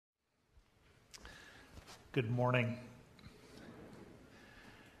Good morning.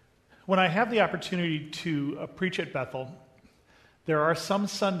 When I have the opportunity to preach at Bethel, there are some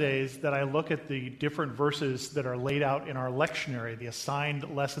Sundays that I look at the different verses that are laid out in our lectionary, the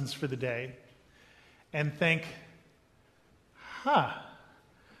assigned lessons for the day, and think, I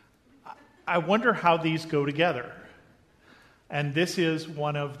wonder how these go together. And this is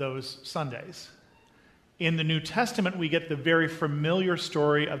one of those Sundays. In the New Testament, we get the very familiar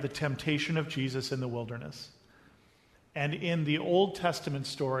story of the temptation of Jesus in the wilderness. And in the Old Testament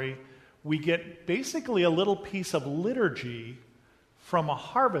story, we get basically a little piece of liturgy from a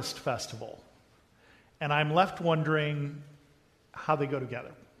harvest festival. And I'm left wondering how they go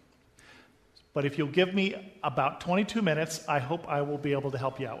together. But if you'll give me about 22 minutes, I hope I will be able to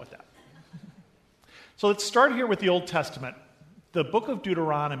help you out with that. So let's start here with the Old Testament. The book of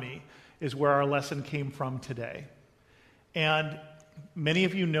Deuteronomy is where our lesson came from today. And many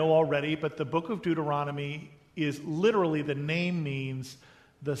of you know already, but the book of Deuteronomy is literally, the name means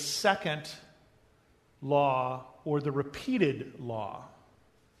the second law or the repeated law.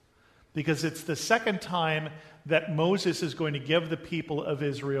 Because it's the second time that Moses is going to give the people of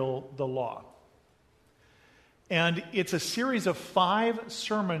Israel the law. And it's a series of 5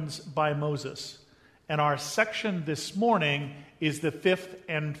 sermons by Moses. And our section this morning is the 5th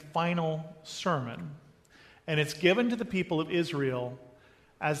and final sermon. And it's given to the people of Israel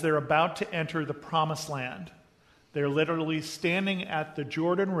as they're about to enter the promised land. They're literally standing at the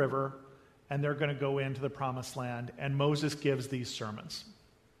Jordan River, and they're going to go into the promised land. And Moses gives these sermons.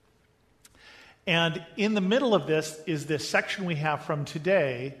 And in the middle of this is this section we have from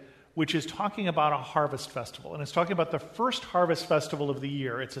today, which is talking about a harvest festival. And it's talking about the first harvest festival of the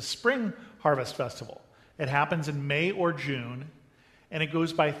year. It's a spring harvest festival. It happens in May or June, and it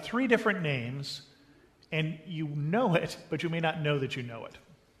goes by 3 different names, and you know it, but you may not know that you know it.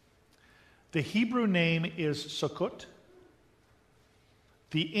 The Hebrew name is Sukkot.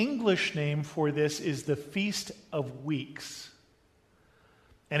 The English name for this is the Feast of Weeks.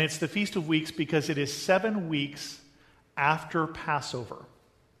 And it's the Feast of Weeks because it is 7 weeks after Passover,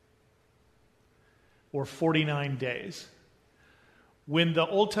 or 49 days. When the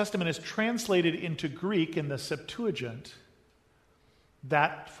Old Testament is translated into Greek in the Septuagint,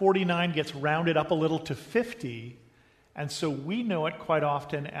 that 49 gets rounded up a little to 50, and so we know it quite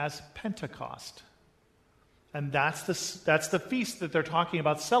often as Pentecost. And that's the feast that they're talking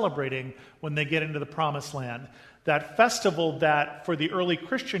about celebrating when they get into the Promised Land. That festival that for the early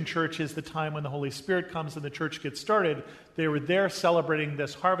Christian church is the time when the Holy Spirit comes and the church gets started. They were there celebrating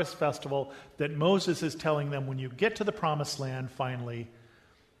this harvest festival that Moses is telling them, when you get to the Promised Land, finally,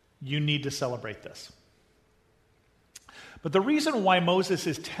 you need to celebrate this. But the reason why Moses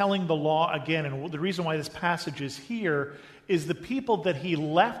is telling the law again, and the reason why this passage is here, is the people that he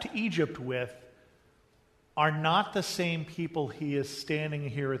left Egypt with are not the same people he is standing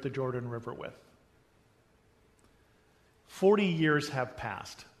here at the Jordan River with. 40 years have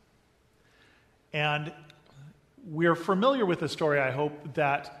passed. And we're familiar with the story, I hope,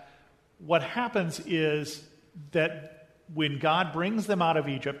 that what happens is that when God brings them out of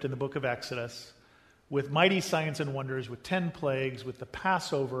Egypt in the book of Exodus, with mighty signs and wonders, with 10 plagues, with the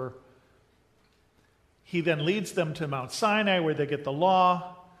Passover, he then leads them to Mount Sinai where they get the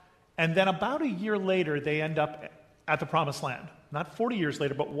law, and then about a year later they end up at the Promised Land. Not 40 years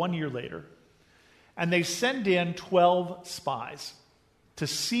later, but 1 year later. And they send in 12 spies to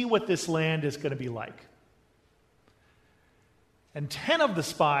see what this land is going to be like. And 10 of the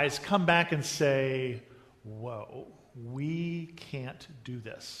spies come back and say, whoa, we can't do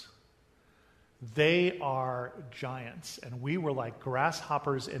this. They are giants, and we were like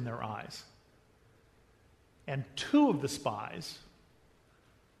grasshoppers in their eyes. And 2 of the spies,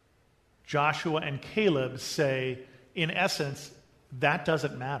 Joshua and Caleb, say, in essence, that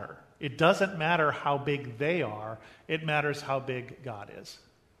doesn't matter. It doesn't matter how big they are. It matters how big God is.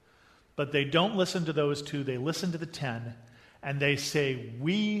 But they don't listen to those 2. They listen to the 10, and they say,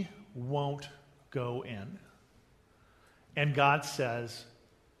 we won't go in. And God says,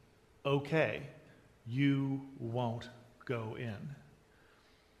 okay, you won't go in.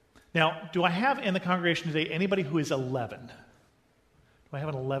 Now, do I have in the congregation today anybody who is 11? Do I have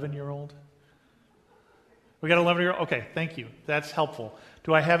an 11-year-old? We got an 11-year-old? Okay, thank you. That's helpful.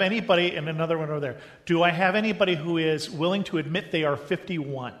 Do I have anybody, and another one over there, do I have anybody who is willing to admit they are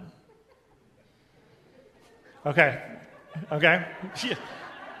 51? Okay.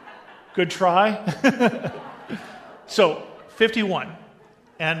 Good try. So, 51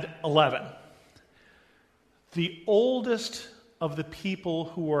 and 11. The oldest of the people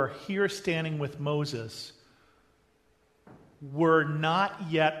who are here standing with Moses were not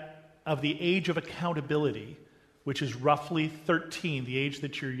yet of the age of accountability, which is roughly 13, the age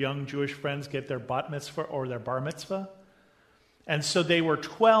that your young Jewish friends get their bat mitzvah or their bar mitzvah. And so they were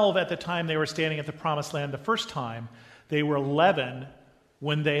 12 at the time they were standing at the Promised Land the first time. They were 11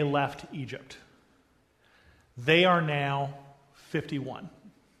 when they left Egypt. They are now 51.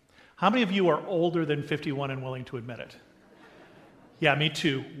 How many of you are older than 51 and willing to admit it? Yeah, me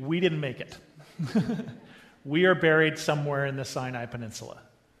too. We didn't make it. We are buried somewhere in the Sinai Peninsula.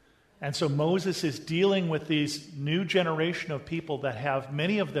 And so Moses is dealing with these new generation of people that have,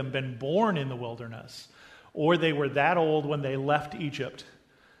 many of them, been born in the wilderness, or they were that old when they left Egypt.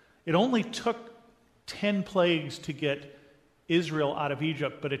 It only took 10 plagues to get Israel out of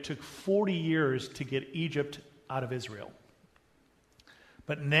Egypt, but it took 40 years to get Egypt out of Israel.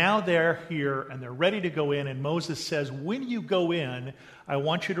 But now they're here and they're ready to go in, and Moses says, when you go in, I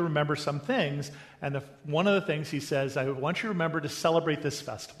want you to remember some things. And one of the things he says, I want you to remember to celebrate this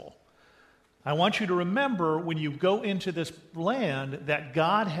festival. I want you to remember when you go into this land that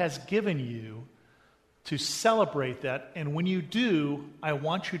God has given you to celebrate that. And when you do, I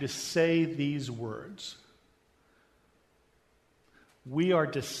want you to say these words. We are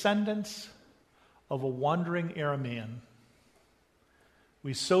descendants of a wandering Aramean.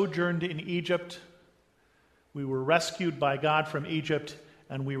 We sojourned in Egypt. We were rescued by God from Egypt,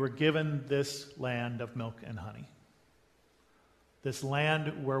 and we were given this land of milk and honey. This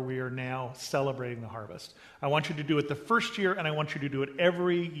land where we are now celebrating the harvest. I want you to do it the first year, and I want you to do it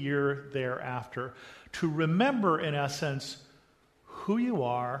every year thereafter. To remember, in essence, who you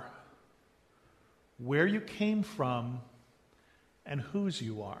are, where you came from, and whose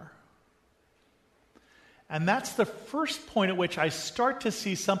you are. And that's the first point at which I start to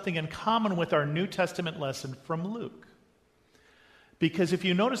see something in common with our New Testament lesson from Luke. Because if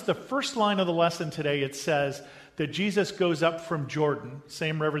you notice the first line of the lesson today, it says that Jesus goes up from Jordan,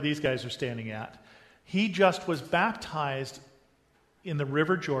 same river these guys are standing at. He just was baptized in the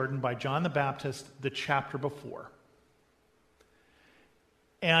River Jordan by John the Baptist the chapter before.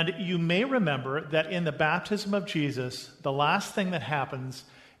 And you may remember that in the baptism of Jesus, the last thing that happens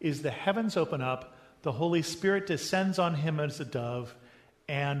is the heavens open up, the Holy Spirit descends on him as a dove,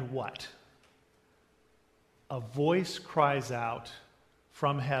 and what? A voice cries out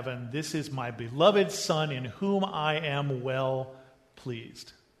from heaven, "This is my beloved Son in whom I am well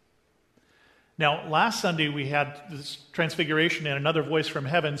pleased." Now, last Sunday we had this transfiguration and another voice from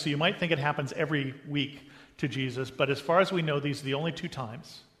heaven, so you might think it happens every week to Jesus, but as far as we know, these are the only two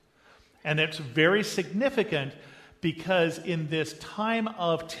times. And it's very significant because in this time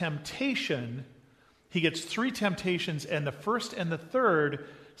of temptation, he gets 3 temptations, and the first and the third,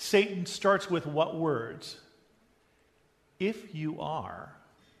 Satan starts with what words? If you are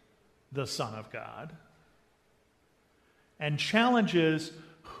the Son of God, and challenges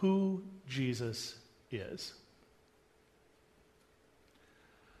who Jesus is.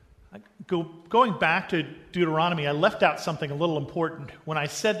 Going back to Deuteronomy, I left out something a little important. When I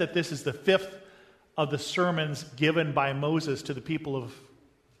said that this is the 5th of the sermons given by Moses to the people of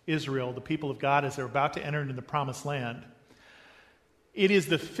Israel, the people of God, as they're about to enter into the Promised Land, it is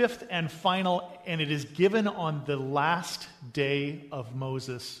the 5th and final, and it is given on the last day of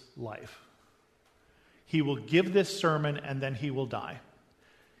Moses' life. He will give this sermon and then he will die.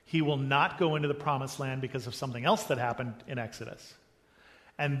 He will not go into the Promised Land because of something else that happened in Exodus.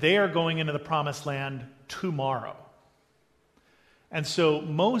 And they are going into the Promised Land tomorrow. And so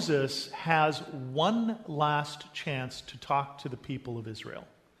Moses has one last chance to talk to the people of Israel.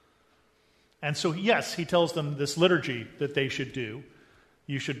 And so, yes, he tells them this liturgy that they should do.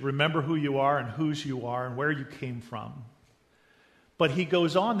 You should remember who you are and whose you are and where you came from. But he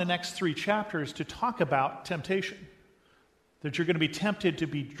goes on the next 3 chapters to talk about temptation. That you're going to be tempted to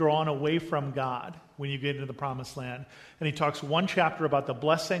be drawn away from God when you get into the Promised Land. And he talks 1 chapter about the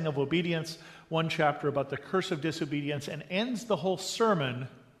blessing of obedience, 1 chapter about the curse of disobedience, and ends the whole sermon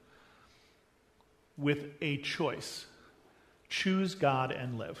with a choice. Choose God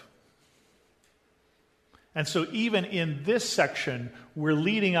and live. And so even in this section, we're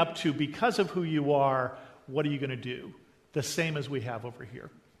leading up to, because of who you are, what are you going to do? The same as we have over here.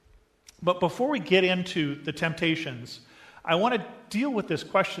 But before we get into the temptations, I want to deal with this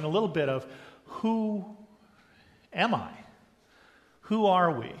question a little bit of, who am I? Who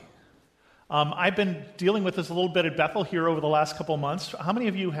are we? I've been dealing with this a little bit at Bethel here over the last couple of months. How many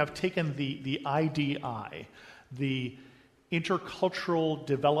of you have taken the IDI, the Intercultural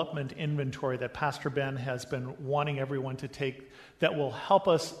Development Inventory that Pastor Ben has been wanting everyone to take, that will help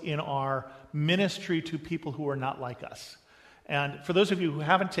us in our ministry to people who are not like us? And for those of you who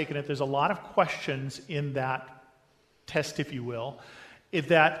haven't taken it, there's a lot of questions in that test, if you will,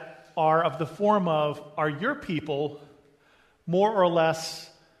 that are of the form of, are your people more or less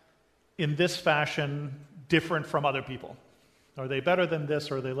in this fashion different from other people? Are they better than this,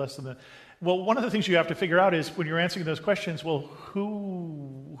 or are they less than that? Well, one of the things you have to figure out is when you're answering those questions, well,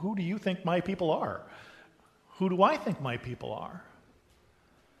 who do you think my people are? Who do I think my people are?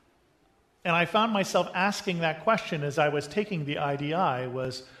 And I found myself asking that question as I was taking the IDI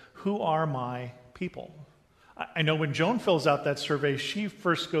was, who are my people? I know when Joan fills out that survey, she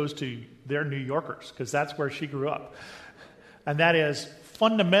first goes to their New Yorkers, because that's where she grew up. And that is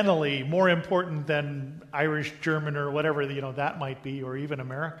fundamentally more important than Irish, German, or whatever that might be, or even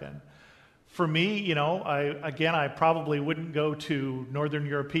American. For me, I probably wouldn't go to Northern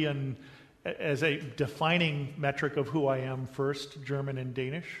European as a defining metric of who I am first, German and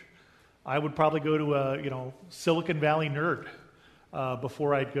Danish. I would probably go to a Silicon Valley nerd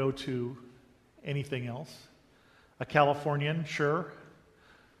before I'd go to anything else. A Californian, sure.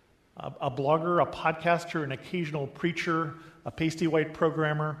 A blogger, a podcaster, an occasional preacher, a pasty white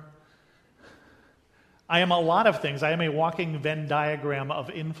programmer. I am a lot of things. I am a walking Venn diagram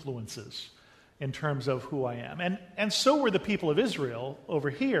of influences in terms of who I am. And so were the people of Israel over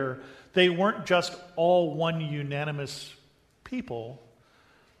here. They weren't just all one unanimous people.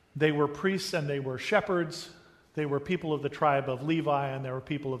 They were priests and they were shepherds. They were people of the tribe of Levi and they were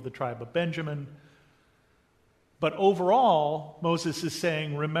people of the tribe of Benjamin. But overall, Moses is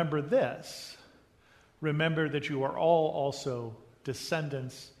saying, remember this. Remember that you are all also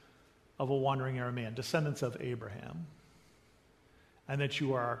descendants of a wandering Aramean, descendants of Abraham, and that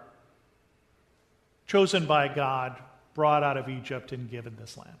you are chosen by God, brought out of Egypt, and given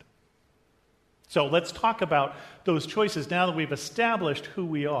this land. So let's talk about those choices now that we've established who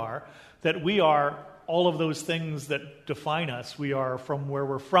we are, that we are all of those things that define us. We are from where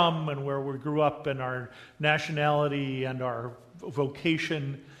we're from and where we grew up and our nationality and our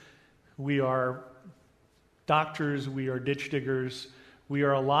vocation. We are doctors, we are ditch diggers, we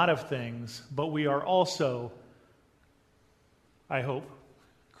are a lot of things, but we are also, I hope,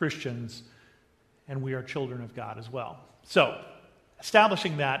 Christians, and we are children of God as well. So,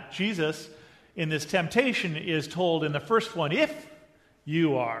 establishing that, Jesus, in this temptation, is told in the first one, if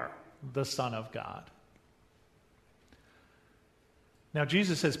you are the Son of God. Now,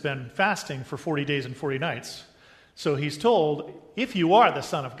 Jesus has been fasting for 40 days and 40 nights, so he's told, if you are the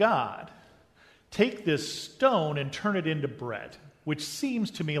Son of God, take this stone and turn it into bread, which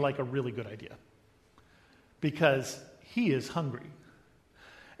seems to me like a really good idea, because he is hungry.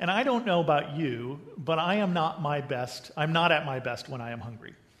 And I don't know about you, but I am not my best. I'm not at my best when I am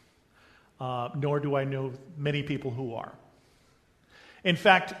hungry, nor do I know many people who are. In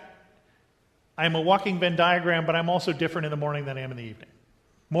fact, I'm a walking Venn diagram, but I'm also different in the morning than I am in the evening.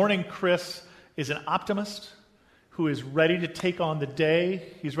 Morning Chris is an optimist who is ready to take on the day.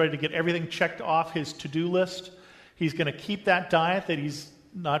 He's ready to get everything checked off his to-do list. He's going to keep that diet that he's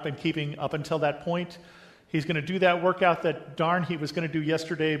not been keeping up until that point. He's going to do that workout that darn he was going to do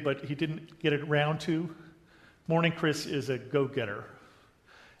yesterday, but he didn't get it around to. Morning Chris is a go-getter.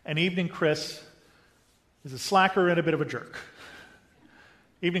 And evening Chris is a slacker and a bit of a jerk.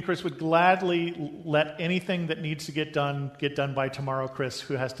 Evening Chris would gladly let anything that needs to get done by tomorrow Chris,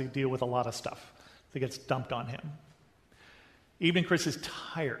 who has to deal with a lot of stuff that gets dumped on him. Evening Chris is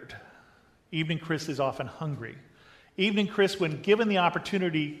tired. Evening Chris is often hungry. Evening Chris, when given the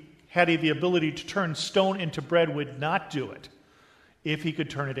opportunity, had he the ability to turn stone into bread, would not do it if he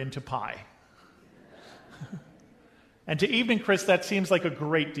could turn it into pie. And to Evening Chris, that seems like a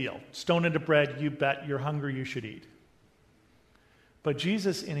great deal. Stone into bread, you bet, you're hungry, you should eat. But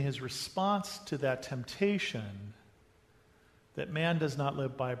Jesus, in his response to that temptation, that man does not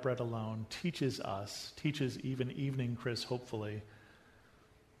live by bread alone, teaches even Evening Chris, hopefully,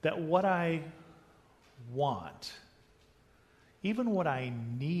 that what I want, even what I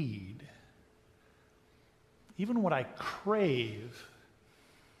need, even what I crave,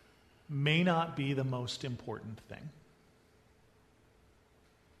 may not be the most important thing.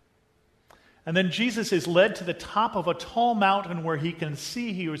 And then Jesus is led to the top of a tall mountain where he can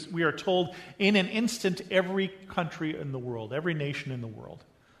see, we are told, in an instant, every country in the world, every nation in the world.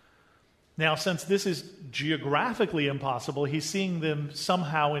 Now, since this is geographically impossible, he's seeing them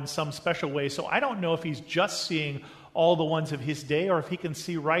somehow in some special way. So I don't know if he's just seeing all the ones of his day or if he can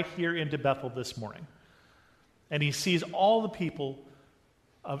see right here into Bethel this morning. And he sees all the people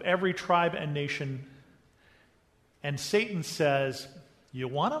of every tribe and nation. And Satan says, you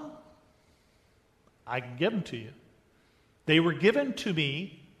want them? I can give them to you. They were given to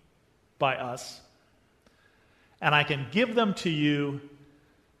me by us, and I can give them to you.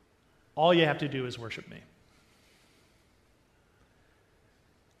 All you have to do is worship me.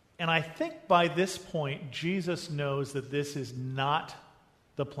 And I think by this point, Jesus knows that this is not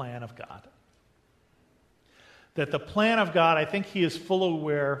the plan of God. That the plan of God, I think he is full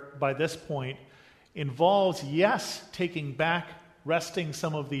aware by this point, involves, yes, taking back, wresting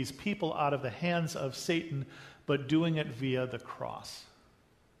some of these people out of the hands of Satan, but doing it via the cross.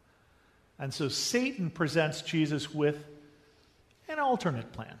 And so Satan presents Jesus with an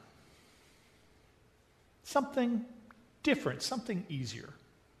alternate plan. Something different, something easier.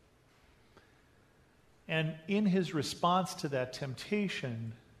 And in his response to that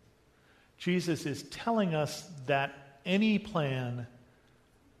temptation, Jesus is telling us that any plan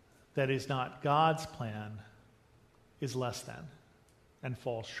that is not God's plan is less than and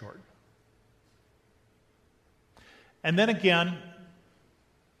falls short. And then again,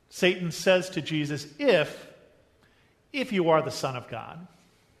 Satan says to Jesus, if you are the Son of God,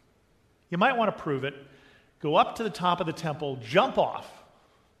 you might want to prove it. Go up to the top of the temple, jump off,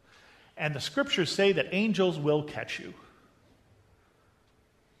 and the scriptures say that angels will catch you.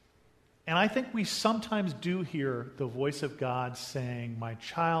 And I think we sometimes do hear the voice of God saying, my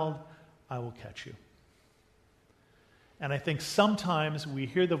child, I will catch you. And I think sometimes we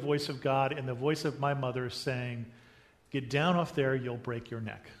hear the voice of God in the voice of my mother saying, get down off there, you'll break your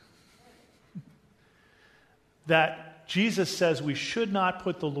neck. That Jesus says we should not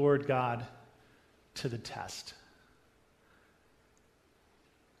put the Lord God to the test.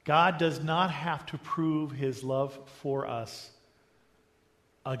 God does not have to prove his love for us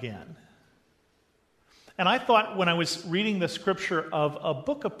again. And I thought when I was reading the scripture of a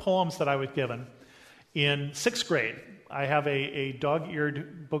book of poems that I was given in 6th grade, I have a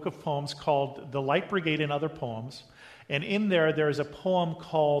dog-eared book of poems called The Light Brigade and Other Poems. And in there is a poem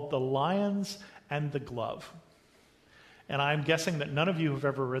called The Lions and the Glove. And I'm guessing that none of you have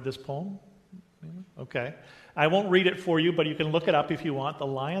ever read this poem. Okay. I won't read it for you, but you can look it up if you want, The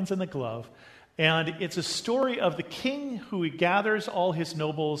Lions and the Glove. And it's a story of the king who gathers all his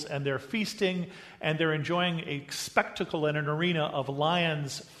nobles, and they're feasting, and they're enjoying a spectacle in an arena of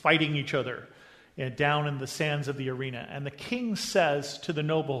lions fighting each other down in the sands of the arena. And the king says to the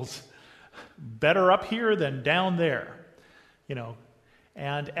nobles, better up here than down there.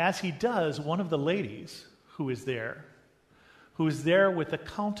 And as he does, one of the ladies who is there with the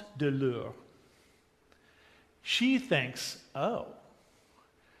Count de Lure, she thinks, oh,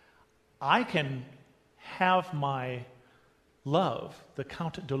 I can have my love, the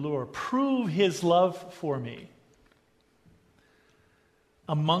Count de Lure, prove his love for me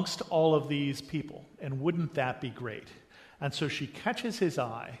amongst all of these people. And wouldn't that be great? And so she catches his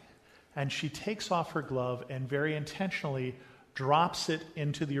eye, and she takes off her glove and very intentionally drops it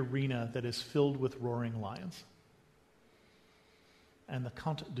into the arena that is filled with roaring lions. And the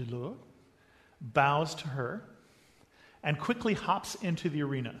Count de Lure bows to her and quickly hops into the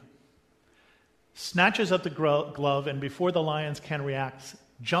arena, snatches up the glove, and before the lions can react,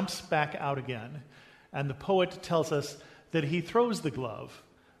 jumps back out again. And the poet tells us that he throws the glove,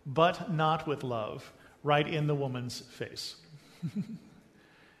 but not with love, right in the woman's face.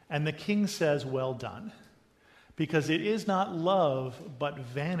 And the king says, well done, because it is not love, but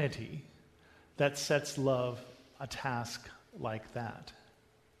vanity that sets love a task like that.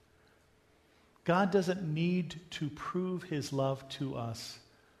 God doesn't need to prove his love to us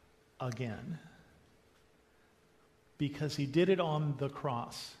again, because he did it on the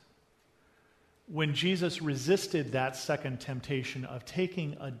cross. When Jesus resisted that second temptation of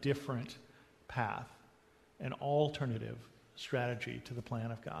taking a different path, an alternative strategy to the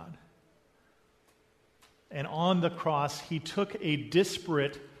plan of God. And on the cross, he took a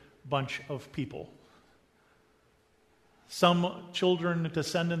disparate bunch of people. Some children,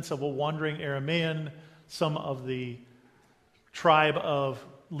 descendants of a wandering Aramaean, some of the tribe of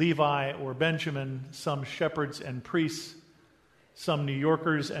Levi or Benjamin, some shepherds and priests, some New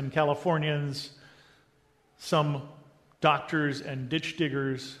Yorkers and Californians, some doctors and ditch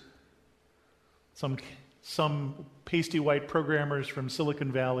diggers, some pasty white programmers from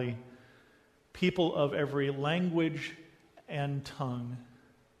Silicon Valley, people of every language and tongue,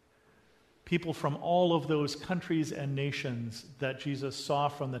 people from all of those countries and nations that Jesus saw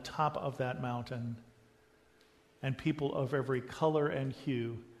from the top of that mountain, and people of every color and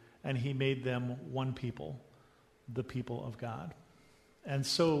hue, and he made them one people, the people of God. And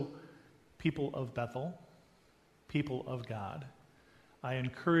so, people of Bethel, people of God, I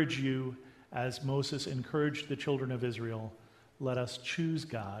encourage you, as Moses encouraged the children of Israel, let us choose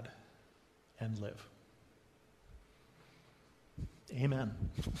God and live. Amen.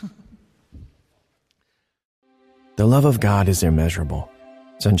 The love of God is immeasurable.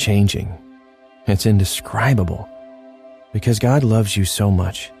 It's unchanging. It's indescribable. Because God loves you so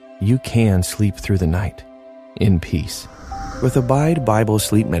much, you can sleep through the night in peace. With Abide Bible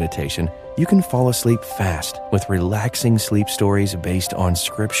Sleep Meditation, you can fall asleep fast with relaxing sleep stories based on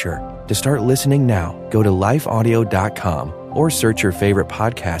Scripture. To start listening now, go to lifeaudio.com or search your favorite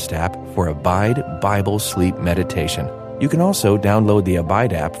podcast app for Abide Bible Sleep Meditation. You can also download the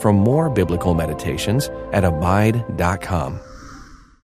Abide app for more biblical meditations at abide.com.